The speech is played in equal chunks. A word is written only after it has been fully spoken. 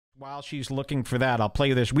while she's looking for that, I'll play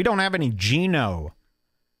you this. We don't have any Geno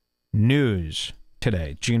news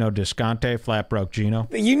today. Geno Bisconte, flat broke Geno.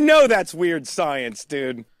 You know that's weird science,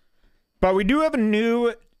 dude. But we do have a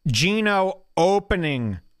new Geno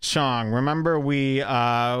opening song. Remember we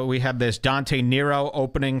had this Dante Nero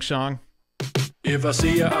opening song? If I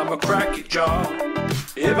see ya, I'ma crack your jaw.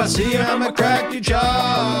 If I see ya, I'ma crack your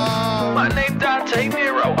jaw. My name Dante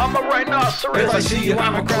Nero, I'm a rhinoceros. If I see ya,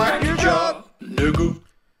 I'ma crack your jaw, nigga.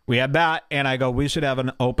 We had that, and I go, we should have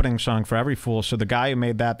an opening song for every fool. So the guy who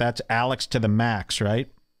made that, that's AlextotheMax,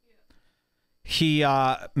 right? He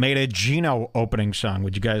made a Geno opening song.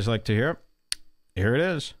 Would you guys like to hear it? Here it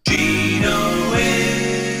is. Geno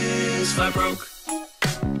is flat broke.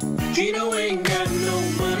 Geno ain't got no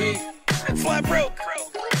money. Flat broke.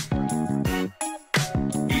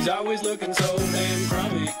 He's always looking so damn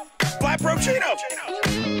crummy. Flat broke Geno.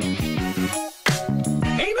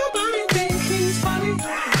 Ain't nobody think he's funny.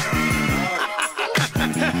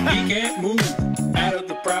 He can't move out of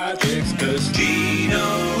the projects cause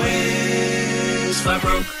Geno is flat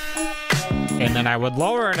broke. And then I would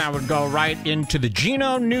lower and I would go right into the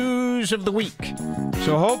Geno news of the week.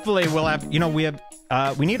 So hopefully we'll have, you know, we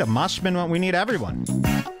need a Mussman one. We need everyone.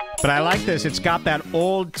 But I like this. It's got that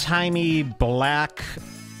old-timey black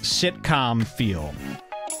sitcom feel.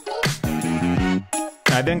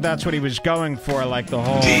 I think that's what he was going for, like the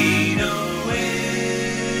whole... Geno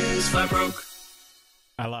is flat broke.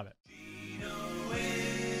 I love it. Geno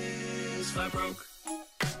is flat broke.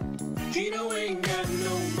 Geno ain't got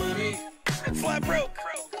no money. Flat broke.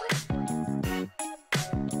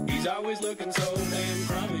 He's always looking so damn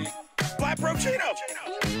crummy. Flat broke Geno.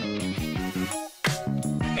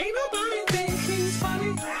 Ain't nobody think he's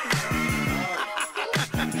funny.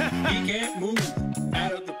 He can't move